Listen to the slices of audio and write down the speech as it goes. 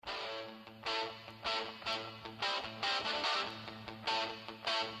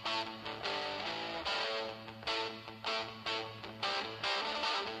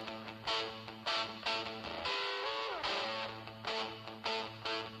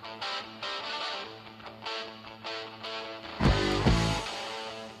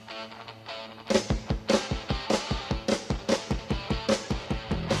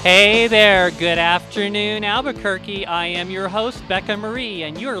Hey there, good afternoon, Albuquerque. I am your host, Becca Marie,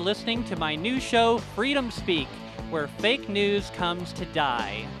 and you are listening to my new show, Freedom Speak, where fake news comes to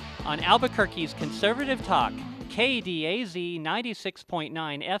die. On Albuquerque's Conservative Talk, KDAZ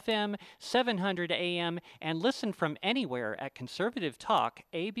 96.9 FM, 700 AM, and listen from anywhere at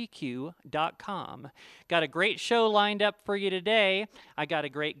conservativetalkabq.com. Got a great show lined up for you today. I got a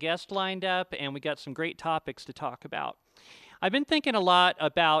great guest lined up, and we got some great topics to talk about. I've been thinking a lot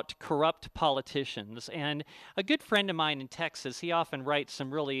about corrupt politicians, and a good friend of mine in Texas, he often writes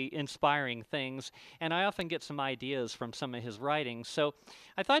some really inspiring things, and I often get some ideas from some of his writings. So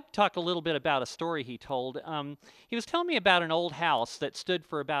I thought I'd talk a little bit about a story he told. He was telling me about an old house that stood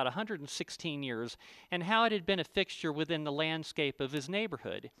for about 116 years and how it had been a fixture within the landscape of his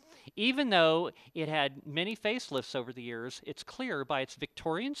neighborhood. Even though it had many facelifts over the years, it's clear by its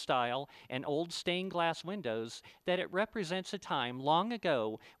Victorian style and old stained glass windows that it represents a time long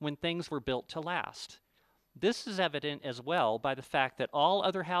ago when things were built to last. This is evident as well by the fact that all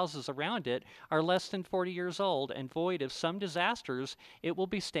other houses around it are less than 40 years old and void of some disasters it will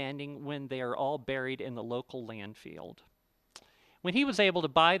be standing when they are all buried in the local landfill. When he was able to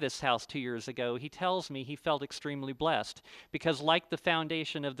buy this house 2 years ago, he tells me he felt extremely blessed because, like the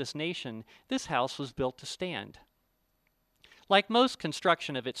foundation of this nation, this house was built to stand. Like most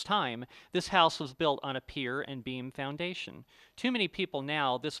construction of its time, this house was built on a pier and beam foundation. Too many people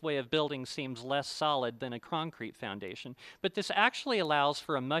now, this way of building seems less solid than a concrete foundation, but this actually allows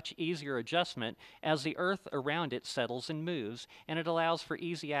for a much easier adjustment as the earth around it settles and moves, and it allows for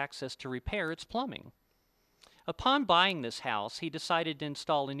easy access to repair its plumbing. Upon buying this house, he decided to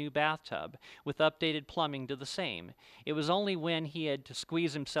install a new bathtub with updated plumbing to the same. It was only when he had to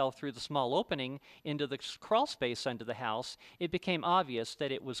squeeze himself through the small opening into the crawl space under the house it became obvious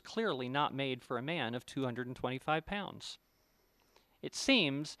that it was clearly not made for a man of 225 pounds. It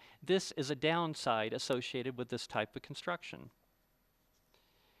seems this is a downside associated with this type of construction.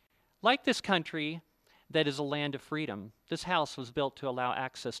 Like this country that is a land of freedom, this house was built to allow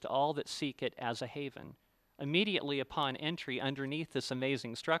access to all that seek it as a haven. Immediately upon entry underneath this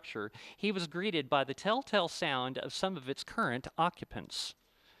amazing structure, he was greeted by the telltale sound of some of its current occupants.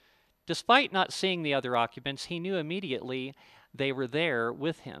 Despite not seeing the other occupants, he knew immediately they were there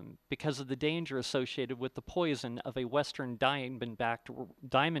with him because of the danger associated with the poison of a western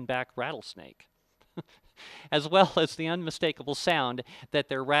diamondback rattlesnake, as well as the unmistakable sound that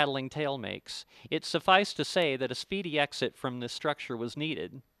their rattling tail makes. It sufficed to say that a speedy exit from this structure was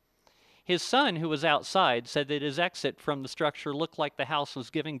needed. His son, who was outside, said that his exit from the structure looked like the house was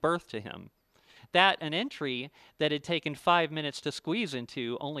giving birth to him. That an entry that had taken 5 minutes to squeeze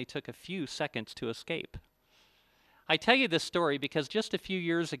into only took a few seconds to escape. I tell you this story because just a few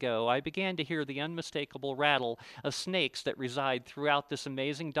years ago I began to hear the unmistakable rattle of snakes that reside throughout this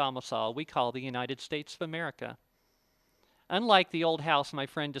amazing domicile we call the United States of America. Unlike the old house my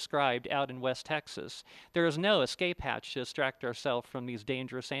friend described out in West Texas, there is no escape hatch to extract ourselves from these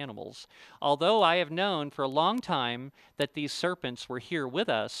dangerous animals. Although I have known for a long time that these serpents were here with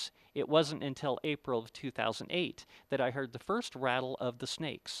us, it wasn't until April of 2008 that I heard the first rattle of the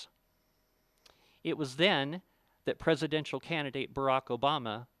snakes. It was then that presidential candidate Barack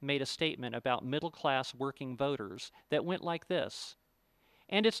Obama made a statement about middle-class working voters that went like this.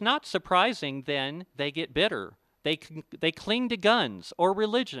 And it's not surprising then they get bitter. They cling to guns or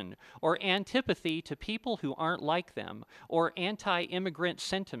religion or antipathy to people who aren't like them or anti-immigrant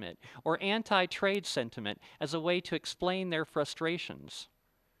sentiment or anti-trade sentiment as a way to explain their frustrations.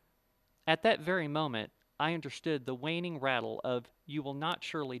 At that very moment, I understood the waning rattle of "you will not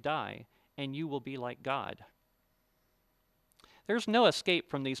surely die, and you will be like God." There's no escape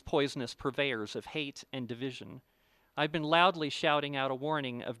from these poisonous purveyors of hate and division. I've been loudly shouting out a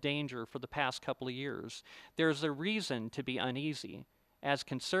warning of danger for the past couple of years. There's a reason to be uneasy, as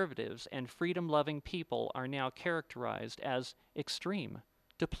conservatives and freedom-loving people are now characterized as extreme,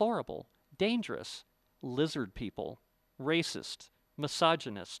 deplorable, dangerous, lizard people, racist,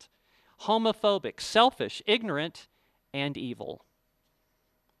 misogynist, homophobic, selfish, ignorant, and evil.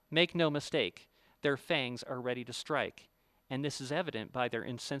 Make no mistake, their fangs are ready to strike, and this is evident by their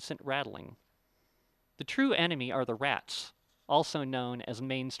incessant rattling. The true enemy are the rats, also known as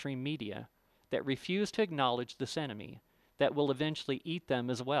mainstream media, that refuse to acknowledge this enemy, that will eventually eat them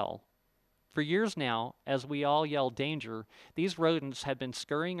as well. For years now, as we all yell danger, these rodents have been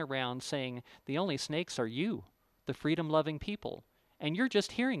scurrying around saying, the only snakes are you, the freedom-loving people, and you're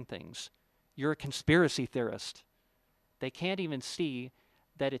just hearing things. You're a conspiracy theorist. They can't even see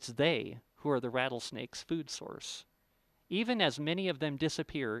that it's they who are the rattlesnake's food source. Even as many of them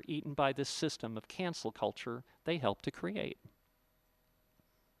disappear, eaten by this system of cancel culture they help to create.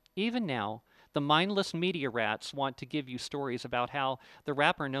 Even now, the mindless media rats want to give you stories about how the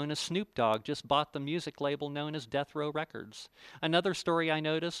rapper known as Snoop Dogg just bought the music label known as Death Row Records. Another story I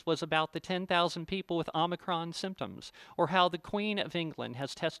noticed was about the 10,000 people with Omicron symptoms, or how the Queen of England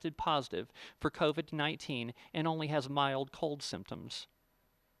has tested positive for COVID-19 and only has mild cold symptoms.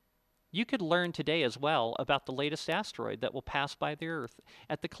 You could learn today as well about the latest asteroid that will pass by the Earth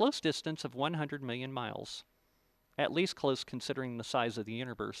at the close distance of 100 million miles. At least close considering the size of the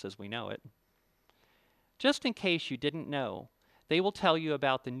universe as we know it. Just in case you didn't know, they will tell you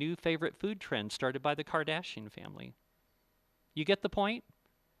about the new favorite food trend started by the Kardashian family. You get the point?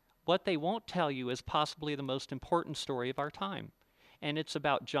 What they won't tell you is possibly the most important story of our time, and it's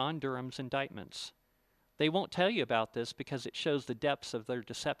about John Durham's indictments. They won't tell you about this because it shows the depths of their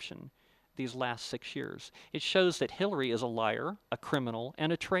deception these last 6 years. It shows that Hillary is a liar, a criminal,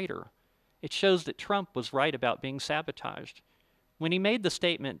 and a traitor. It shows that Trump was right about being sabotaged. When he made the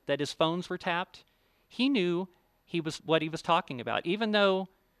statement that his phones were tapped, he knew what he was talking about, even though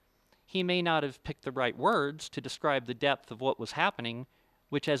he may not have picked the right words to describe the depth of what was happening,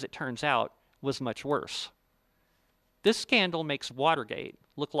 which, as it turns out, was much worse. This scandal makes Watergate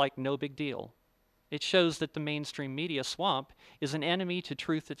look like no big deal. It shows that the mainstream media swamp is an enemy to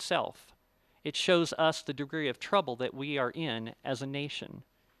truth itself. It shows us the degree of trouble that we are in as a nation.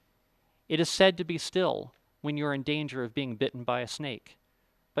 It is said to be still when you are in danger of being bitten by a snake.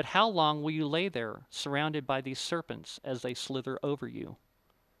 But how long will you lay there, surrounded by these serpents as they slither over you?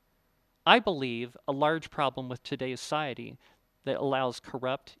 I believe a large problem with today's society that allows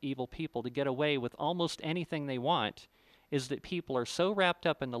corrupt, evil people to get away with almost anything they want is that people are so wrapped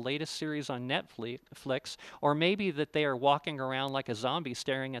up in the latest series on Netflix, or maybe that they are walking around like a zombie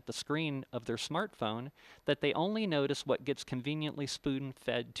staring at the screen of their smartphone, that they only notice what gets conveniently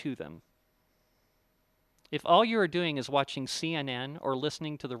spoon-fed to them. If all you are doing is watching CNN or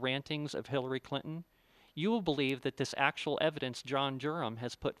listening to the rantings of Hillary Clinton, you will believe that this actual evidence John Durham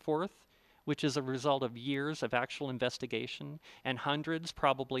has put forth, which is a result of years of actual investigation and hundreds,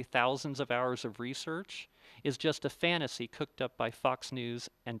 probably thousands of hours of research, is just a fantasy cooked up by Fox News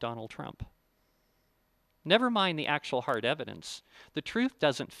and Donald Trump. Never mind the actual hard evidence. The truth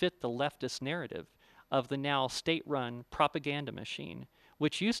doesn't fit the leftist narrative of the now state-run propaganda machine,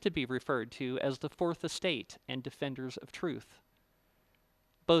 which used to be referred to as the Fourth Estate and Defenders of Truth.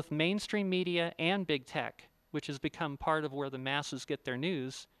 Both mainstream media and big tech, which has become part of where the masses get their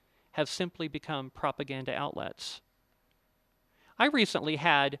news, have simply become propaganda outlets. I recently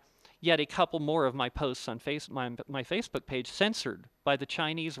had yet a couple more of my posts on my Facebook page censored by the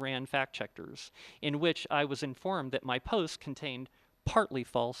Chinese-ran fact-checkers, in which I was informed that my posts contained partly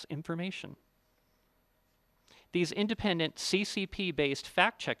false information. These independent CCP-based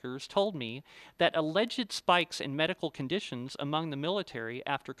fact-checkers told me that alleged spikes in medical conditions among the military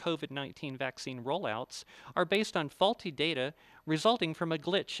after COVID-19 vaccine rollouts are based on faulty data resulting from a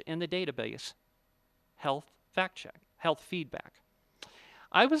glitch in the database, Health Feedback.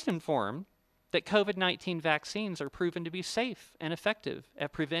 I was informed that COVID-19 vaccines are proven to be safe and effective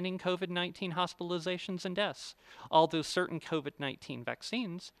at preventing COVID-19 hospitalizations and deaths, although certain COVID-19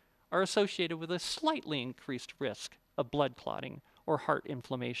 vaccines are associated with a slightly increased risk of blood clotting or heart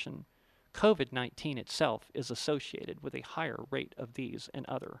inflammation. COVID-19 itself is associated with a higher rate of these and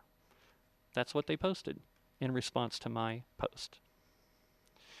other. That's what they posted in response to my post.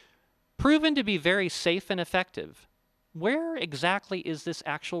 Proven to be very safe and effective. Where exactly is this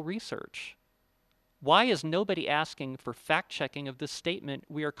actual research? Why is nobody asking for fact-checking of this statement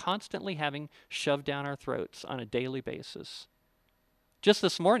we are constantly having shoved down our throats on a daily basis? Just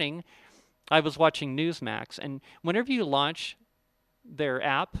this morning, I was watching Newsmax, and whenever you launch their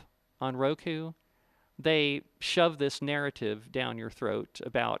app on Roku, they shove this narrative down your throat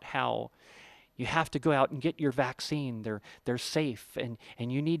about how you have to go out and get your vaccine. They're safe, and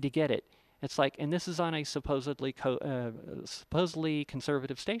you need to get it. It's like, and this is on a supposedly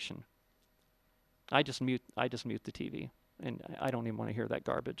conservative station. I just mute the TV, and I don't even want to hear that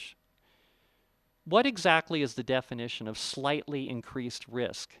garbage. What exactly is the definition of slightly increased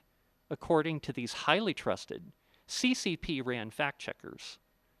risk, according to these highly trusted CCP-ran fact-checkers?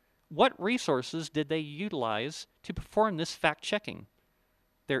 What resources did they utilize to perform this fact-checking?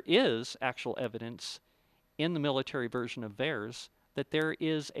 There is actual evidence in the military version of theirs that there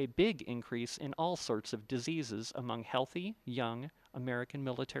is a big increase in all sorts of diseases among healthy, young American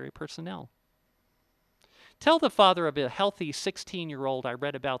military personnel. Tell the father of a healthy 16-year-old I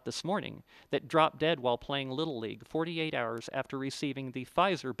read about this morning that dropped dead while playing Little League 48 hours after receiving the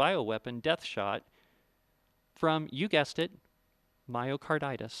Pfizer bioweapon death shot from, you guessed it,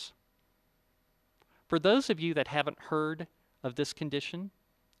 myocarditis. For those of you that haven't heard of this condition,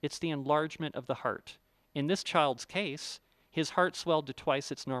 It's the enlargement of the heart. In this child's case, his heart swelled to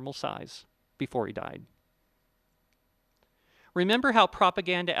twice its normal size before he died. Remember how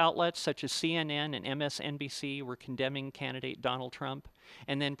propaganda outlets such as CNN and MSNBC were condemning candidate Donald Trump,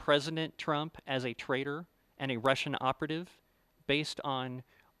 and then President Trump as a traitor and a Russian operative based on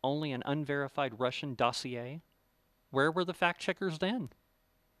only an unverified Russian dossier? Where were the fact checkers then?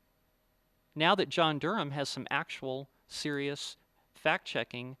 Now that John Durham has some actual, serious fact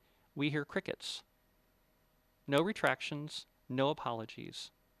checking, we hear crickets. No retractions, no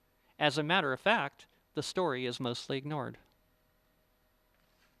apologies. As a matter of fact, the story is mostly ignored.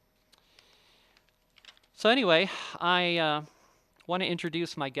 So anyway, I want to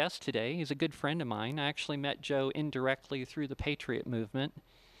introduce my guest today. He's a good friend of mine. I actually met Joe indirectly through the Patriot movement.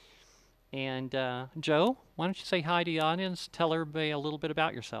 And Joe, why don't you say hi to the audience, tell everybody a little bit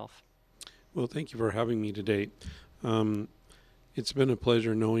about yourself. Well, thank you for having me today. It's been a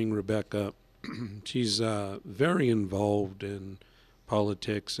pleasure knowing Rebecca. She's very involved in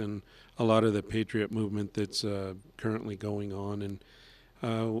politics and a lot of the Patriot movement that's currently going on. And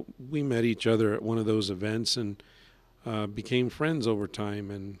we met each other at one of those events and became friends over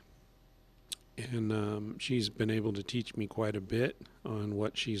time. And she's been able to teach me quite a bit on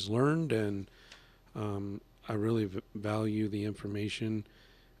what she's learned. And I really value the information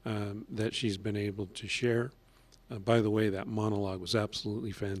that she's been able to share. By the way, that monologue was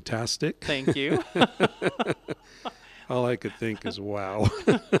absolutely fantastic. Thank you. All I could think is, wow.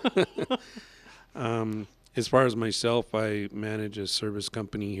 As far as myself, I manage a service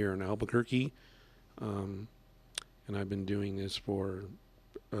company here in Albuquerque, and I've been doing this for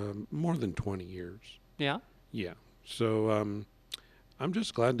more than 20 years. Yeah? Yeah. So I'm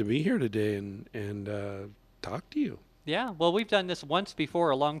just glad to be here today and talk to you. Yeah, well, we've done this once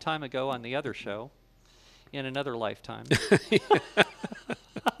before a long time ago on the other show, in another lifetime.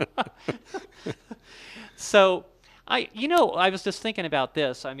 So, I was just thinking about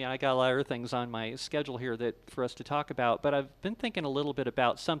this. I mean, I got a lot of other things on my schedule here for us to talk about, but I've been thinking a little bit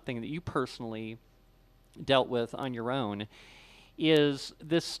about something that you personally dealt with on your own. Is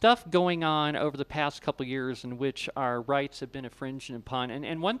this stuff going on over the past couple of years in which our rights have been infringed upon?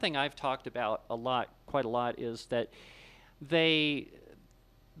 And one thing I've talked about quite a lot, is that the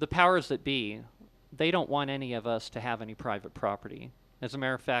powers that be, they don't want any of us to have any private property. As a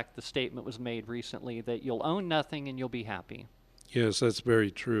matter of fact, the statement was made recently that you'll own nothing and you'll be happy. Yes, that's very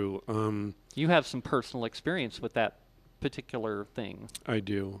true. You have some personal experience with that particular thing. I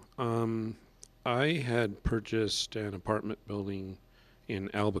do. I had purchased an apartment building in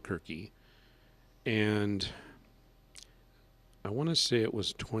Albuquerque, and I want to say it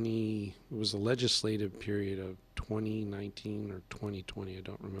was a legislative period of 2019 or 2020, I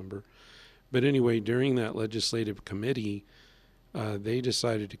don't remember. But anyway, during that legislative committee, they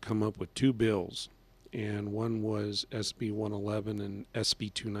decided to come up with two bills, and one was SB 111 and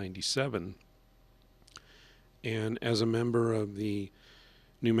SB 297. And as a member of the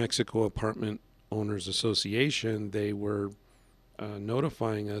New Mexico Apartment Owners Association, they were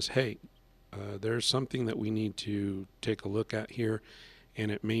notifying us, hey, there's something that we need to take a look at here,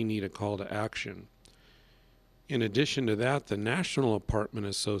 and it may need a call to action. In addition to that, the National Apartment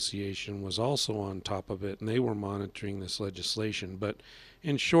Association was also on top of it, and they were monitoring this legislation. But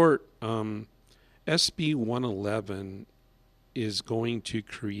in short, SB 111 is going to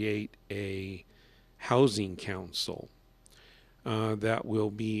create a housing council that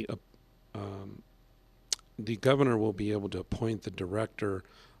will be the governor will be able to appoint the director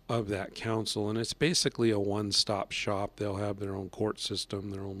of that council, and it's basically a one-stop shop. They'll have their own court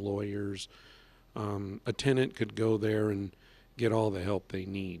system, their own lawyers. A tenant could go there and get all the help they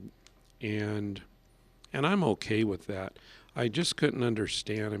need, and I'm okay with that. I just couldn't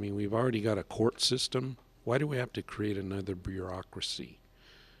understand. I mean, we've already got a court system. Why do we have to create another bureaucracy?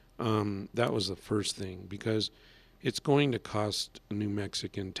 That was the first thing, because it's going to cost New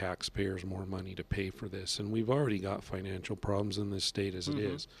Mexican taxpayers more money to pay for this, and we've already got financial problems in this state as it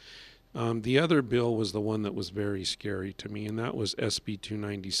is. The other bill was the one that was very scary to me, and that was SB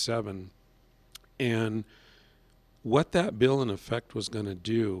 297. And what that bill in effect was going to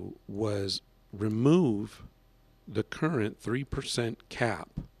do was remove the current 3% cap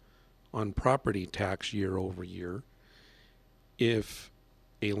on property tax year over year if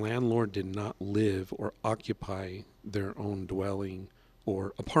a landlord did not live or occupy their own dwelling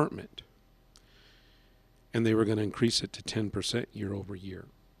or apartment. And they were going to increase it to 10% year over year.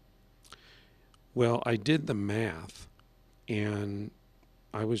 Well, I did the math, and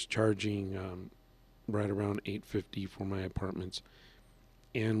I was charging right around $850 for my apartments,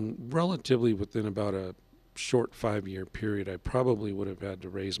 and relatively within about a short 5-year period, I probably would have had to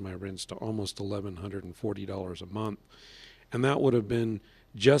raise my rents to almost $1,140 a month. And that would have been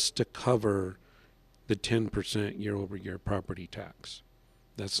just to cover the 10% year-over-year property tax.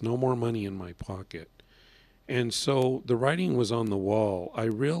 That's no more money in my pocket. And so the writing was on the wall. I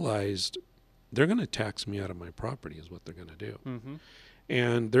realized they're going to tax me out of my property is what they're going to do. Mm-hmm.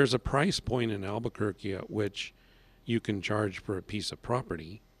 And there's a price point in Albuquerque at which you can charge for a piece of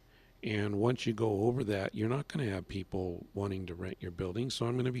property. And once you go over that, you're not going to have people wanting to rent your building. So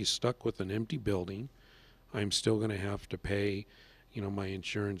I'm going to be stuck with an empty building. I'm still going to have to pay, my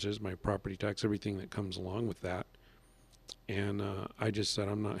insurances, my property tax, everything that comes along with that. And I just said,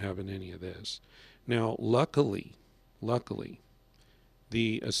 I'm not having any of this. Now, luckily,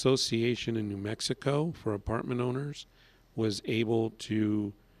 the association in New Mexico for apartment owners was able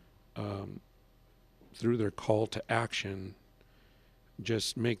to, through their call to action,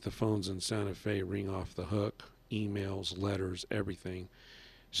 just make the phones in Santa Fe ring off the hook, emails, letters, everything.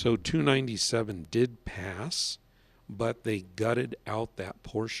 So 297 did pass, but they gutted out that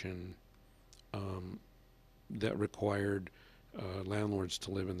portion that required landlords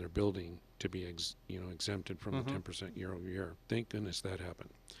to live in their building to be exempted from the 10% year over year. Thank goodness that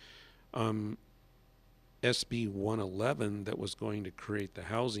happened. SB 111 that was going to create the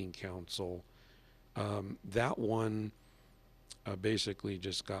housing council, that one basically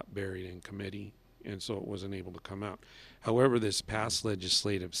just got buried in committee, and so it wasn't able to come out. However, this past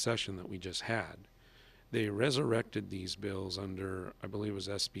legislative session that we just had, they resurrected these bills under, I believe it was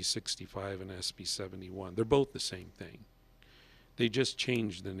SB 65 and SB 71. They're both the same thing. They just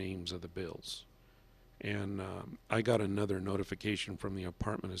changed the names of the bills. And I got another notification from the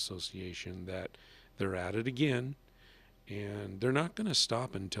Apartment Association that they're at it again, and they're not going to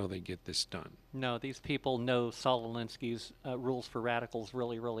stop until they get this done. No, these people know Saul Alinsky's rules for radicals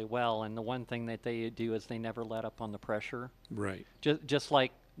really, really well, and the one thing that they do is they never let up on the pressure. Right. Just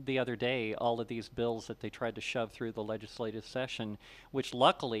like the other day, all of these bills that they tried to shove through the legislative session, which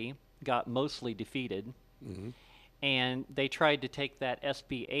luckily got mostly defeated, and they tried to take that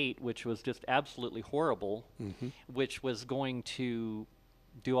SB 8, which was just absolutely horrible, which was going to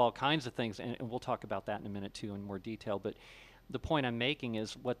do all kinds of things, and we'll talk about that in a minute too in more detail. But the point I'm making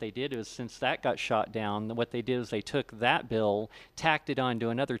is what they did is, since that got shot down, what they did is they took that bill, tacked it onto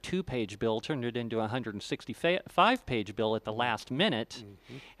another 2-page bill, turned it into a 165-page bill at the last minute,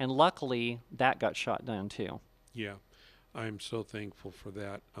 and luckily that got shot down too. Yeah, I'm so thankful for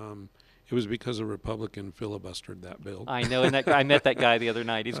that. It was because a Republican filibustered that bill. I know, and I met that guy the other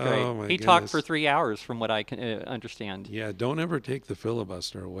night. He's great. Oh, my He talked for goodness. 3 hours, from what I can understand. Yeah, don't ever take the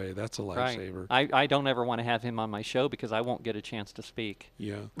filibuster away. That's a Right. lifesaver. I don't ever want to have him on my show because I won't get a chance to speak.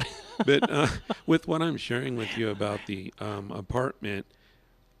 Yeah. But with what I'm sharing with you about the apartment,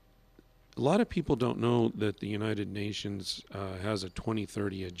 a lot of people don't know that the United Nations has a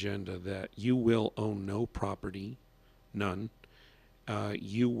 2030 agenda that you will own no property, none.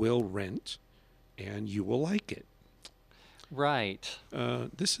 You will rent, and you will like it. Right.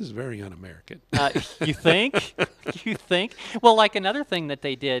 This is very un-American. You think? You think? Well, like another thing that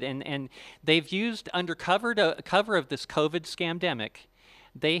they did, and they've used under cover of this COVID scamdemic,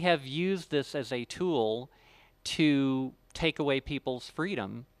 they have used this as a tool to take away people's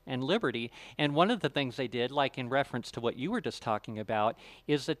freedom and liberty. And one of the things they did, like in reference to what you were just talking about,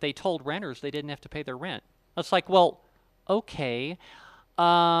 is that they told renters they didn't have to pay their rent. It's like, well, okay,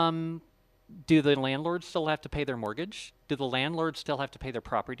 do the landlords still have to pay their mortgage? Do the landlords still have to pay their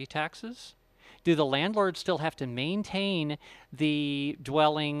property taxes? Do the landlords still have to maintain the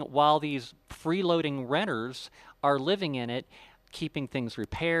dwelling while these freeloading renters are living in it, keeping things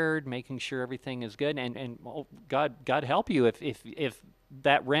repaired, making sure everything is good? And oh, God help you if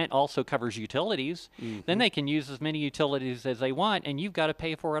that rent also covers utilities, then they can use as many utilities as they want, and you've got to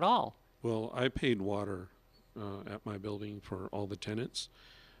pay for it all. Well, I paid water at my building for all the tenants.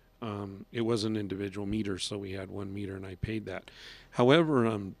 It was an individual meter, so we had one meter, and I paid that.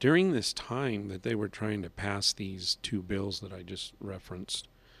 However, during this time that they were trying to pass these two bills that I just referenced,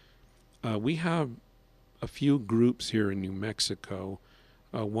 we have a few groups here in New Mexico.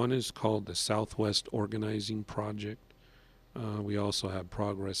 One is called the Southwest Organizing Project. We also have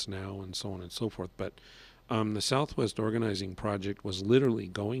Progress Now and so on and so forth. But the Southwest Organizing Project was literally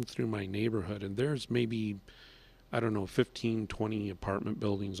going through my neighborhood, and there's maybe, I don't know, 15, 20 apartment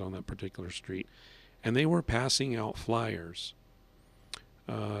buildings on that particular street. And they were passing out flyers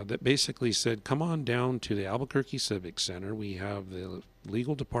that basically said, come on down to the Albuquerque Civic Center. We have the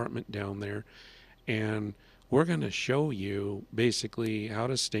legal department down there, and we're going to show you basically how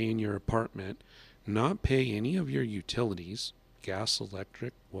to stay in your apartment, not pay any of your utilities, gas,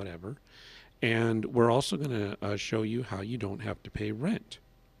 electric, whatever, And we're also going to show you how you don't have to pay rent.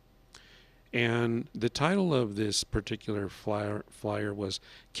 And the title of this particular flyer was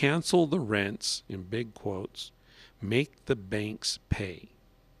 "Cancel the Rents," in big quotes, "Make the Banks Pay."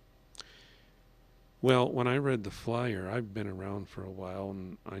 Well, when I read the flyer, I've been around for a while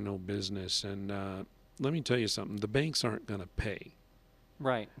and I know business. And let me tell you something, the banks aren't going to pay.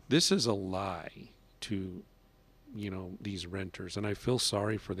 Right. This is a lie to, these renters. And I feel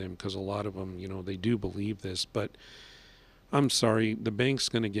sorry for them because a lot of them, they do believe this. But I'm sorry, the bank's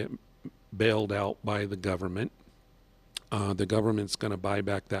going to get bailed out by the government. The government's going to buy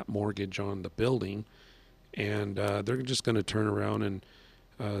back that mortgage on the building, and they're just going to turn around and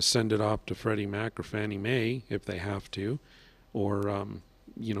send it off to Freddie Mac or Fannie Mae if they have to. Or,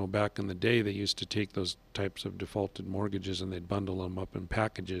 back in the day, they used to take those types of defaulted mortgages and they'd bundle them up in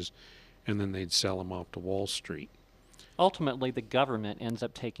packages, and then they'd sell them off to Wall Street. Ultimately, the government ends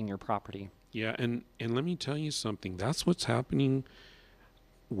up taking your property. Yeah, and let me tell you something. That's what's happening.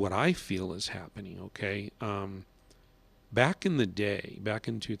 What I feel is happening, okay? Back in the day, back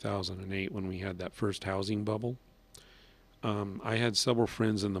in 2008, when we had that first housing bubble, I had several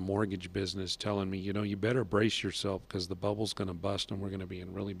friends in the mortgage business telling me, you better brace yourself because the bubble's going to bust and we're going to be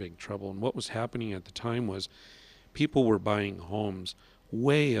in really big trouble. And what was happening at the time was people were buying homes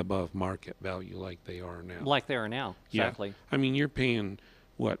way above market value like they are now. Like they are now, exactly. Yeah. I mean, you're paying,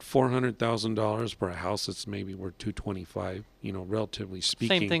 what, $400,000 for a house that's maybe worth $225, relatively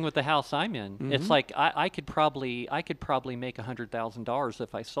speaking. Same thing with the house I'm in. Mm-hmm. It's like I could probably make $100,000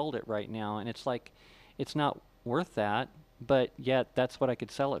 if I sold it right now, and it's like it's not worth that, but yet that's what I could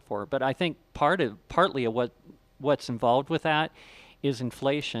sell it for. But I think partly of what's involved with that is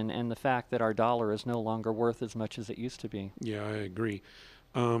inflation and the fact that our dollar is no longer worth as much as it used to be. Yeah, I agree.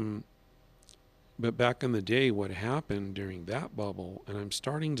 But back in the day, what happened during that bubble, and I'm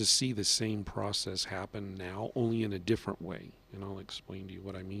starting to see the same process happen now, only in a different way. And I'll explain to you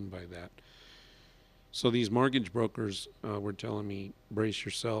what I mean by that. So these mortgage brokers were telling me, brace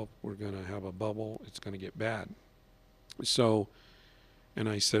yourself, we're going to have a bubble, it's going to get bad. So, and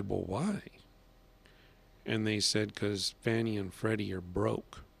I said, well, why? And they said, because Fannie and Freddie are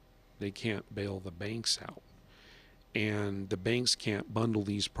broke. They can't bail the banks out. And the banks can't bundle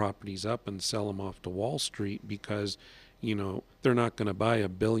these properties up and sell them off to Wall Street because, they're not going to buy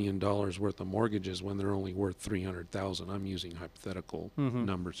 $1 billion worth of mortgages when they're only worth 300,000. I'm using hypothetical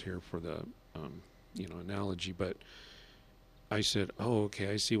numbers here for the, analogy. But I said, oh,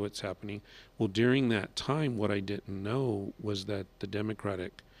 okay, I see what's happening. Well, during that time, what I didn't know was that the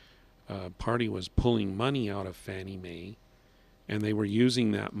Democratic Party was pulling money out of Fannie Mae, and they were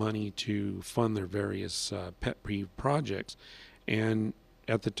using that money to fund their various pet peeve projects. And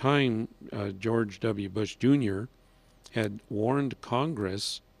at the time, George W. Bush Jr. had warned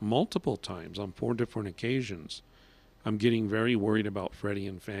Congress multiple times on 4 different occasions, I'm getting very worried about Freddie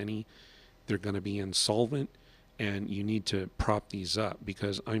and Fannie. They're going to be insolvent, and you need to prop these up,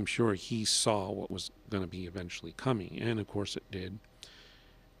 because I'm sure he saw what was going to be eventually coming. And of course it did.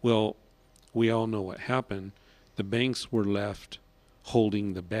 Well, we all know what happened. The banks were left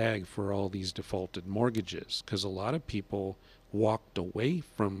holding the bag for all these defaulted mortgages, because a lot of people walked away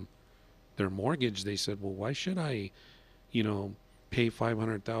from their mortgage. They said, well, why should I, pay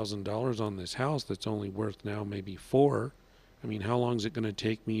 $500,000 on this house that's only worth now maybe $4? I mean, how long is it going to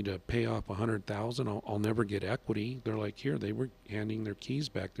take me to pay off $100,000? I'll never get equity. They're like, here, they were handing their keys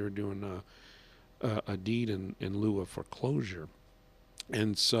back. They were doing a deed in lieu of foreclosure.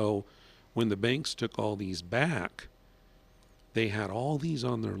 And so when the banks took all these back, they had all these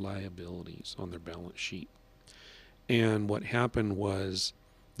on their liabilities on their balance sheet. And what happened was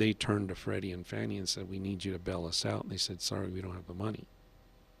they turned to Freddie and Fannie and said, we need you to bail us out. And they said, sorry, we don't have the money.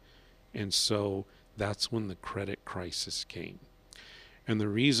 And so that's when the credit crisis came. And the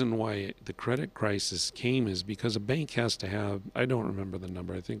reason why the credit crisis came is because a bank has to have, I don't remember the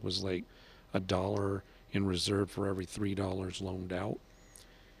number, I think it was like $1 in reserve for every $3 loaned out.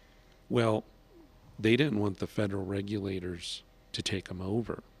 Well, they didn't want the federal regulators to take them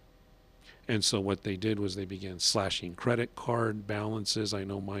over. And so what they did was they began slashing credit card balances. I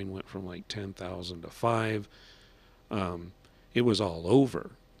know mine went from like 10,000 to 5. It was all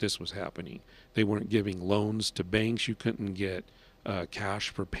over. This was happening. They weren't giving loans to banks. You couldn't get cash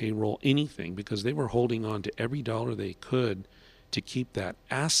for payroll, anything, because they were holding on to every dollar they could to keep that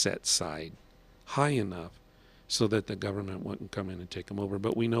asset side high enough so that the government wouldn't come in and take them over.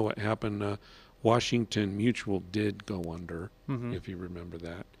 But we know what happened. Washington Mutual did go under, if you remember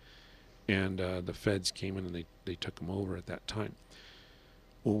that. And the feds came in and they took them over at that time.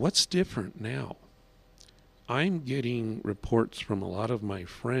 Well, what's different now? I'm getting reports from a lot of my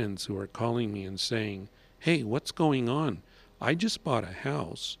friends who are calling me and saying, hey, what's going on? I just bought a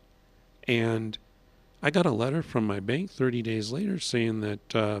house and I got a letter from my bank 30 days later saying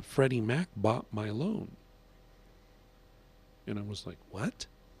that Freddie Mac bought my loan. And I was like, what?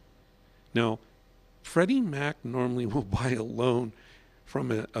 Now, Freddie Mac normally will buy a loan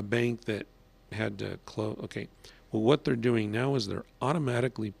from a bank that had to close. Okay, well, what they're doing now is they're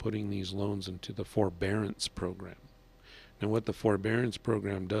automatically putting these loans into the forbearance program. Now, what the forbearance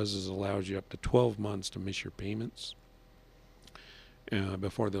program does is allows you up to 12 months to miss your payments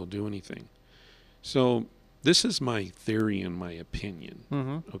before they'll do anything. So this is my theory and my opinion,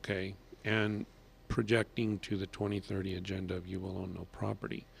 Mm-hmm. okay? And projecting to the 2030 agenda of you will own no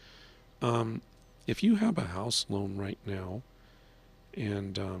property. If you have a house loan right now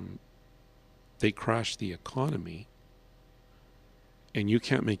and they crash the economy and you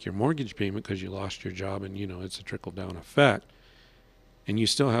can't make your mortgage payment because you lost your job and, you know, it's a trickle-down effect, and you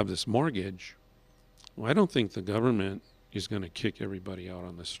still have this mortgage, well, I don't think the government is going to kick everybody out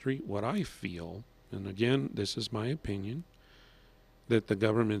on the street. What I feel, and again, this is my opinion, that the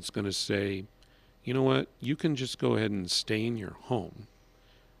government's going to say, you know what, you can just go ahead and stay in your home.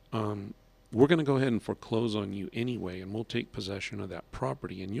 We're going to go ahead and foreclose on you anyway, and we'll take possession of that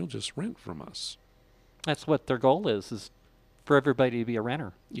property, and you'll just rent from us. That's what their goal is for everybody to be a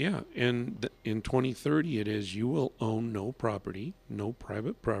renter. Yeah, and in 2030 it is you will own no property, no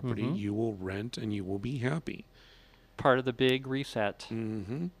private property. Mm-hmm. You will rent and you will be happy. Part of the big reset.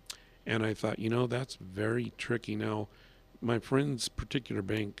 Mm-hmm. And I thought, you know, that's very tricky. Now, my friend's particular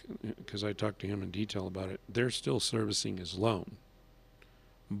bank, because I talked to him in detail about it, they're still servicing his loan,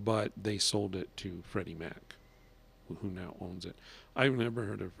 but they sold it to Freddie Mac, who now owns it. I've never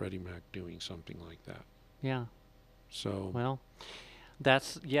heard of Freddie Mac doing something like that. Yeah. So, Well,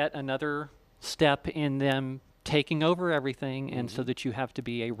 that's yet another step in them taking over everything, and so Mhm. that you have to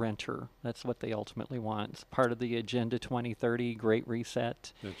be a renter. That's what they ultimately want. It's part of the Agenda 2030 Great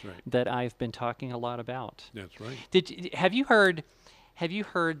Reset that's right. that I've been talking a lot about. That's right. Have you heard? Have you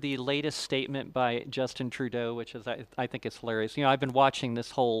heard the latest statement by Justin Trudeau, which is I think it's hilarious. You know, I've been watching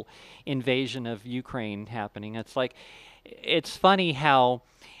this whole invasion of Ukraine happening. It's like, it's funny how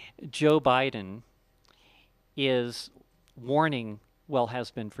Joe Biden is warning, well,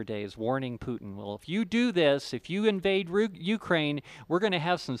 has been for days, warning Putin, well, if you do this, if you invade Ukraine, we're going to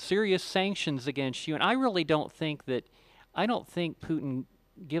have some serious sanctions against you. And I really don't think Putin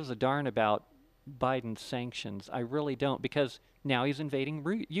gives a darn about Biden's sanctions. I really don't, because now he's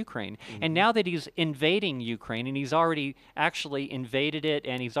invading Ukraine. And now that he's invading Ukraine, and he's already actually invaded it,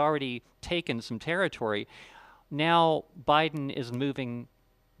 and he's already taken some territory, now Biden is moving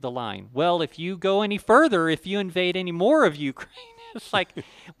the line. Well, if you go any further, if you invade any more of Ukraine, it's like,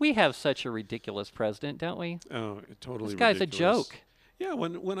 we have such a ridiculous president, don't we? Oh, totally This guy's ridiculous. a joke. Yeah,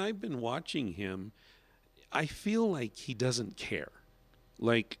 when I've been watching him, I feel like he doesn't care.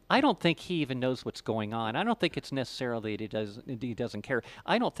 Like, I don't think he even knows what's going on. I don't think it's necessarily that he doesn't care.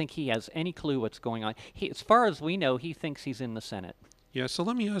 I don't think he has any clue what's going on. As far as we know, he thinks he's in the Senate. yeah, so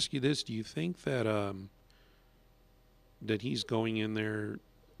let me ask you this. Do you think that that he's going in there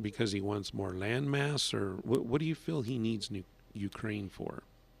because he wants more land mass, or what do you feel he needs Ukraine for?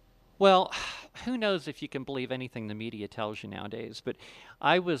 Well, who knows if you can believe anything the media tells you nowadays, but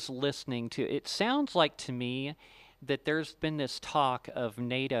I was listening to, it sounds like to me that there's been this talk of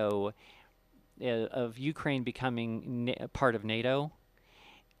NATO, of Ukraine becoming part of NATO,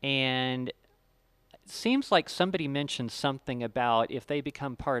 and it seems like somebody mentioned something about if they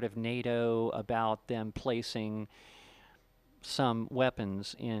become part of NATO, about them placing some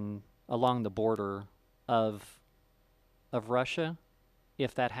weapons in along the border of Russia,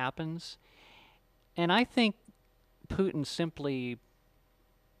 if that happens. And I think Putin simply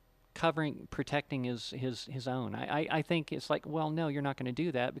protecting his own. I think it's like, well, no, you're not going to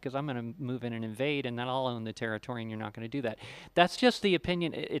do that, because I'm going to move in and invade, and then I'll own the territory, and you're not going to do that. That's just the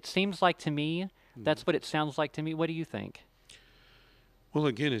opinion. It seems like to me, that's what it sounds like to me. What do you think? Well,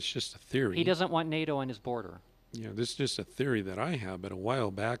 again, it's just a theory. He doesn't want NATO on his border. Yeah, this is just a theory that I have. But a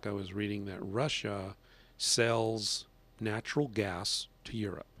while back, I was reading that Russia sells natural gas to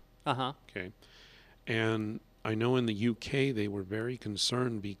Europe. Uh-huh. Okay. And I know in the UK they were very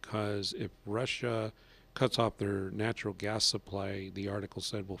concerned because if Russia cuts off their natural gas supply, the article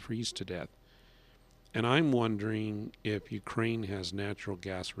said will freeze to death. And I'm wondering if Ukraine has natural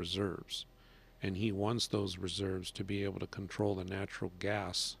gas reserves, and he wants those reserves to be able to control the natural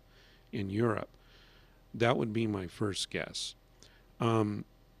gas in Europe. That would be my first guess.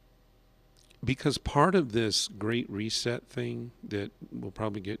 Because part of this Great Reset thing that we'll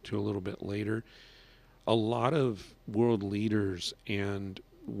probably get to a little bit later, a lot of world leaders and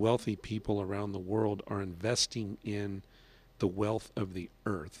wealthy people around the world are investing in the wealth of the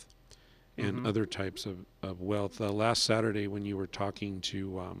earth and Mm-hmm. other types of wealth. Last Saturday, when you were talking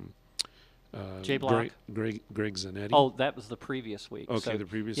to J Block. Greg Zanetti. Oh, that was the previous week. Okay, So, the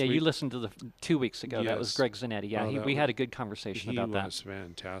previous yeah, week. you listened to the 2 weeks ago. That was Yes. Greg Zanetti. Yeah, Oh, that we was, had a good conversation he about that. was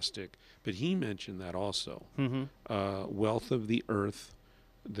fantastic. But he mentioned that also. Mm-hmm. Wealth of the earth,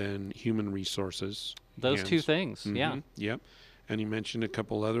 then human resources. Those two hands. things, yeah. Yep. And he mentioned a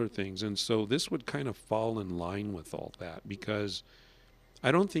couple other things. And so this would kind of fall in line with all that, because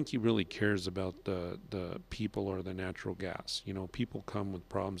I don't think he really cares about the people or the natural gas. You know, people come with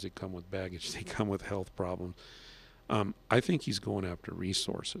problems, they come with baggage, they come with health problems. I think he's going after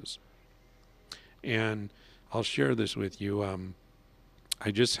resources. And I'll share this with you.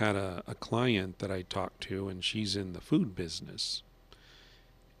 I just had a client that I talked to, and she's in the food business.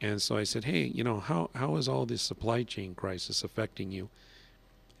 And so I said, hey, you know, how is all this supply chain crisis affecting you?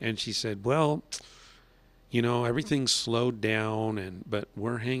 And she said, well, you know, everything's slowed down, but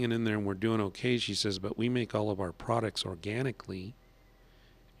we're hanging in there and we're doing okay. She says, but we make all of our products organically,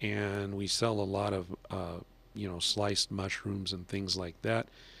 and we sell a lot of, sliced mushrooms and things like that.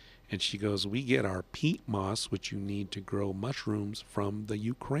 And she goes, we get our peat moss, which you need to grow mushrooms, from the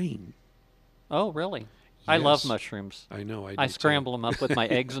Ukraine. Oh, really? I love Yes. mushrooms. I know. I I do scramble them up with my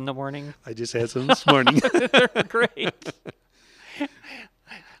eggs in the morning. I just had some this morning. They're great.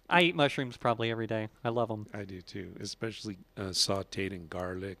 I eat mushrooms probably every day. I love them. I do too, especially sauteed in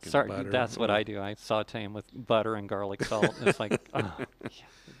garlic and butter. That's what I do. I saute them with butter and garlic salt. It's like, oh, yeah,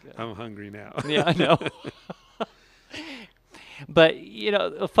 they're good. I'm hungry now. Yeah, I know. But, you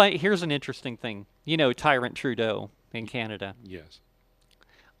know, here's an interesting thing. You know, Tyrant Trudeau in Canada, Yes.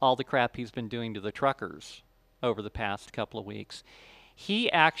 all the crap he's been doing to the truckers over the past couple of weeks. He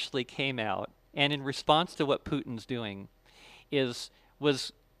actually came out, and in response to what Putin's doing,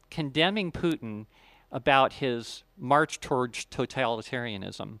 was condemning Putin about his march towards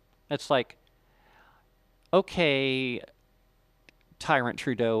totalitarianism. It's like, okay, Tyrant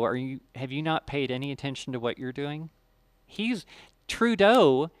Trudeau, have you not paid any attention to what you're doing?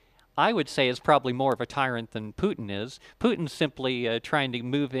 Trudeau, I would say, is probably more of a tyrant than Putin is. Putin's simply trying to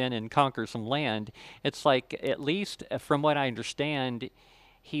move in and conquer some land. It's like, at least from what I understand,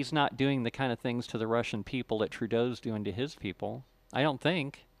 he's not doing the kind of things to the Russian people that Trudeau's doing to his people. I don't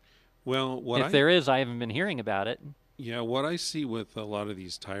think. Well, If there is, I haven't been hearing about it. what I see with a lot of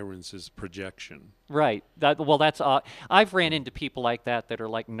these tyrants is projection. Right. That's I've ran into people like that are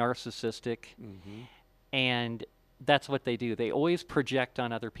like narcissistic, and that's what they do. They always project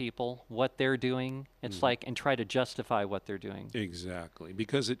on other people what they're doing. It's like, and try to justify what they're doing. Exactly,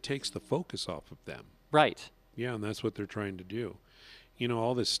 because it takes the focus off of them. Right. Yeah, and that's what they're trying to do. You know,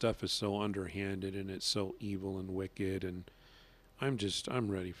 all this stuff is so underhanded and it's so evil and wicked, and I'm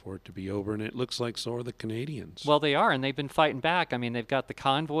ready for it to be over, and it looks like so are the Canadians. Well, they are, and they've been fighting back. I mean, they've got the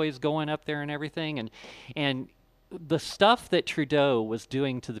convoys going up there and everything, and the stuff that Trudeau was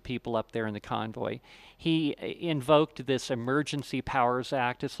doing to the people up there in the convoy, he invoked this Emergency Powers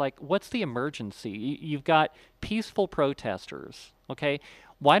Act. It's like, what's the emergency? You've got peaceful protesters, okay?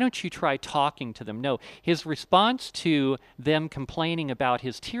 Why don't you try talking to them? No, his response to them complaining about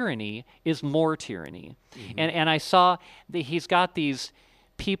his tyranny is more tyranny. And I saw that he's got these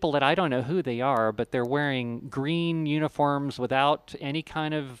people that I don't know who they are, but they're wearing green uniforms without any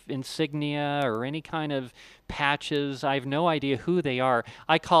kind of insignia or any kind of patches. I have no idea who they are.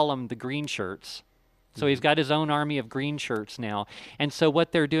 I call them the green shirts. So he's got his own army of green shirts now. And so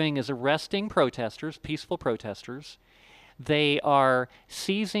what they're doing is arresting protesters, peaceful protesters. They are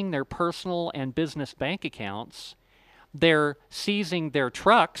seizing their personal and business bank accounts. They're seizing their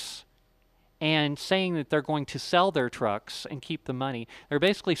trucks and saying that they're going to sell their trucks and keep the money. They're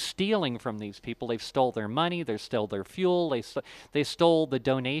basically stealing from these people. They've stole their money, they stole their fuel, they stole the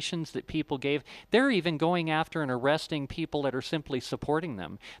donations that people gave. They're even going after and arresting people that are simply supporting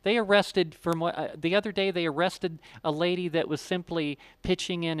them. They arrested, the other day, they arrested a lady that was simply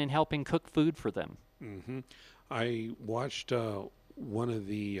pitching in and helping cook food for them. I watched one of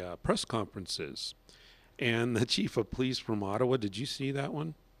the press conferences, and the chief of police from Ottawa, did you see that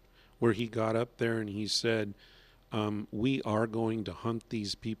one? Where he got up there and he said, we are going to hunt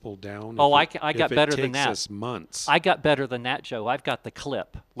these people down. Oh, I got better than that. It takes us months. I got better than that, Joe. I've got the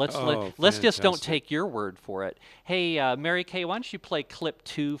clip. Let's just don't take your word for it. Hey, Mary Kay, why don't you play clip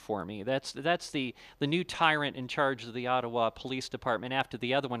 2 for me? That's the new tyrant in charge of the Ottawa Police Department after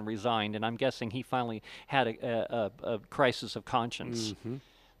the other one resigned, and I'm guessing he finally had a crisis of conscience.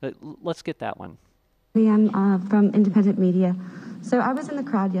 Let's get that one. I'm from Independent Media. So I was in the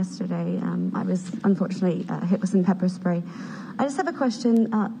crowd yesterday. I was unfortunately hit with some pepper spray. I just have a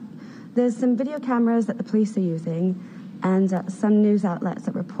question. There's some video cameras that the police are using, and some news outlets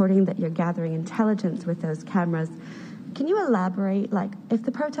are reporting that you're gathering intelligence with those cameras. Can you elaborate, like, if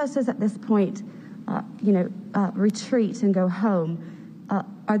the protesters at this point, retreat and go home,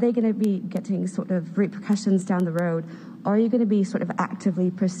 are they going to be getting sort of repercussions down the road? Or are you going to be sort of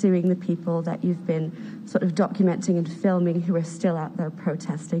actively pursuing the people that you've been sort of documenting and filming who are still out there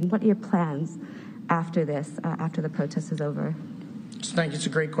protesting? What are your plans after this, after the protest is over? Thank you. It's a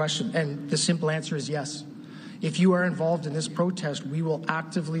great question. And the simple answer is yes. If you are involved in this protest, we will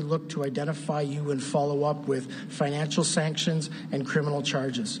actively look to identify you and follow up with financial sanctions and criminal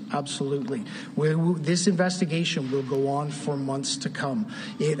charges. Absolutely. This investigation will go on for months to come.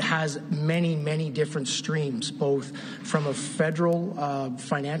 It has many, many different streams, both from a federal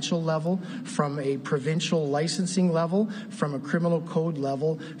financial level, from a provincial licensing level, from a criminal code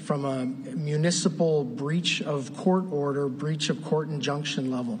level, from a municipal breach of court order, breach of court injunction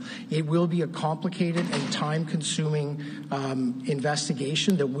level. It will be a complicated and time-consuming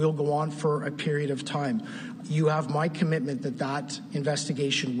investigation that will go on for a period of time. You have my commitment that that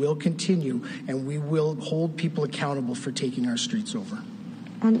investigation will continue, and we will hold people accountable for taking our streets over.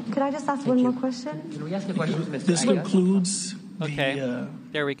 And could I just ask one more question? Can we ask a question, Mr. This concludes Okay,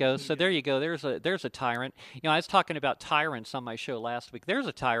 there we go. So there you go. There's a tyrant. You know, I was talking about tyrants on my show last week. There's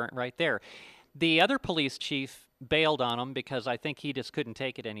a tyrant right there. The other police chief bailed on him because I think he just couldn't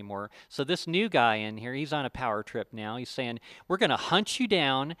take it anymore. So this new guy in here, he's on a power trip now. He's saying, we're going to hunt you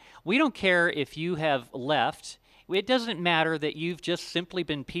down. We don't care if you have left. It doesn't matter that you've just simply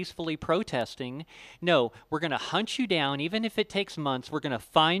been peacefully protesting. No, we're going to hunt you down, even if it takes months. We're going to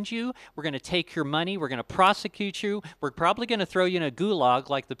find you. We're going to take your money. We're going to prosecute you. We're probably going to throw you in a gulag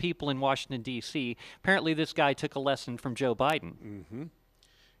like the people in Washington, D.C. Apparently this guy took a lesson from Joe Biden. Mm-hmm.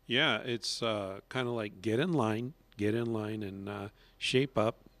 Yeah, it's kind of like get in line and shape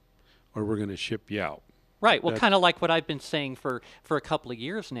up, or we're going to ship you out. Right. Well, kind of like what I've been saying for a couple of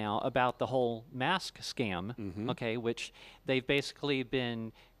years now about the whole mask scam, okay, which they've basically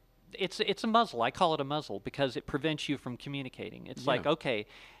been it's a muzzle. I call it a muzzle because it prevents you from communicating. It's like, okay,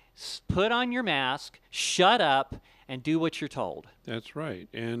 put on your mask, shut up, and do what you're told. That's right.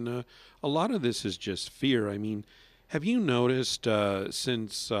 And a lot of this is just fear. I mean, have you noticed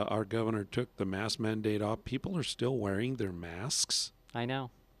since our governor took the mask mandate off, people are still wearing their masks? I know.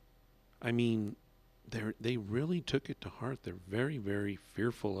 I mean, they really took it to heart. They're very, very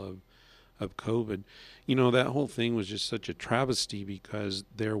fearful of COVID. You know, that whole thing was just such a travesty because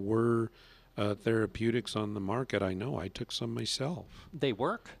there were therapeutics on the market. I know. I took some myself. They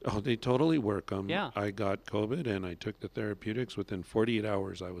work. Oh, they totally work. Yeah. I got COVID and I took the therapeutics. Within 48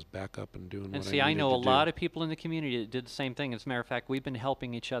 hours, I was back up and doing what I needed to do. And see, I know a lot of people in the community that did the same thing. As a matter of fact, we've been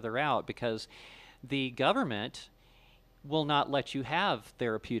helping each other out because the government will not let you have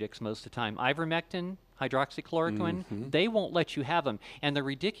therapeutics most of the time. Ivermectin, hydroxychloroquine, they won't let you have them. And the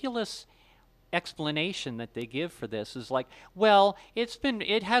ridiculous explanation that they give for this is like, well,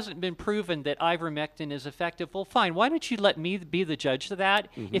 it hasn't been proven that ivermectin is effective. Well, fine. Why don't you let me be the judge of that?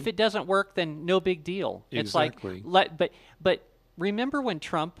 If it doesn't work, then no big deal. Exactly. It's like, but remember when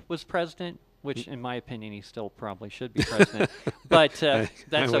Trump was president? Which, in my opinion, he still probably should be president. But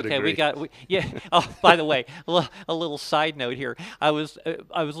that's okay. Agree. Yeah. Oh, by the way, a little side note here. I was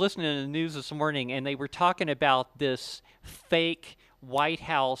listening to the news this morning, and they were talking about this fake White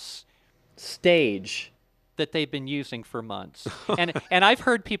House stage that they've been using for months. and I've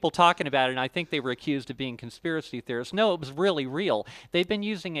heard people talking about it, and I think they were accused of being conspiracy theorists. No, it was really real. They've been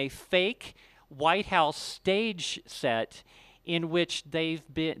using a fake White House stage set in which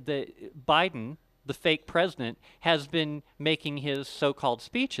Biden, the fake president, has been making his so-called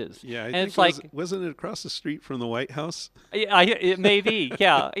speaches. Yeah, and it's like, wasn't it across the street from the White House? It may be,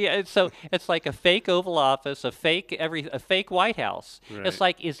 yeah. So it's like a fake Oval Office, a fake White House. Right. It's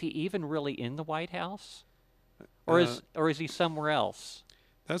like, is he even really in the White House, or is he somewhere else?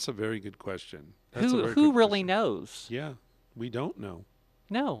 That's a very good question. Who really knows? Yeah, we don't know.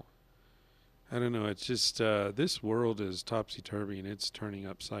 No. I don't know. It's just this world is topsy-turvy, and it's turning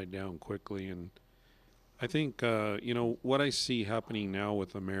upside down quickly. And I think, what I see happening now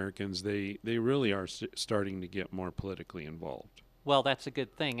with Americans, they really are starting to get more politically involved. Well, that's a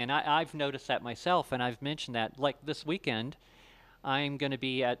good thing. And I've noticed that myself, and I've mentioned that. Like this weekend, I'm going to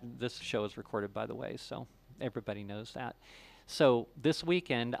be at, this show is recorded, by the way, so everybody knows that. So this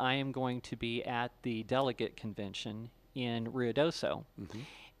weekend, I am going to be at the delegate convention in Ruidoso.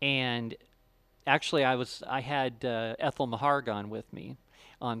 And actually, I had Ethel Mahargan with me.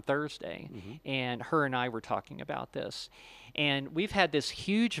 on Thursday, and her and I were talking about this. And we've had this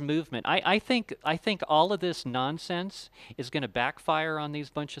huge movement. I think all of this nonsense is going to backfire on these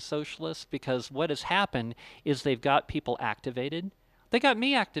bunch of socialists, because what has happened is they've got people activated. They got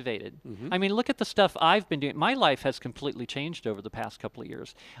me activated. I mean, look at the stuff I've been doing. My life has completely changed over the past couple of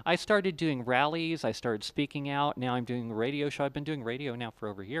years. I started doing rallies. I started speaking out. Now I'm doing a radio show. I've been doing radio now for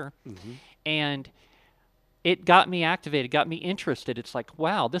over a year. And it got me activated, got me interested. It's like,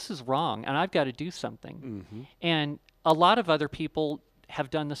 wow, this is wrong, and I've got to do something. And a lot of other people have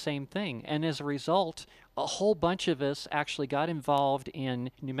done the same thing. And as a result, a whole bunch of us actually got involved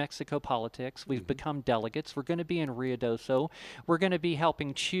in New Mexico politics. We've become delegates. We're going to be in Ruidoso. We're going to be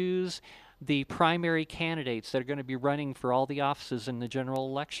helping choose the primary candidates that are going to be running for all the offices in the general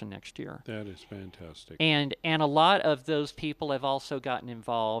election next year. That is fantastic. And a lot of those people have also gotten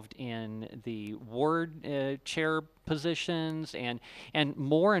involved in the ward chair positions, and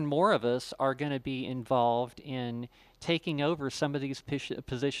more of us are going to be involved in taking over some of these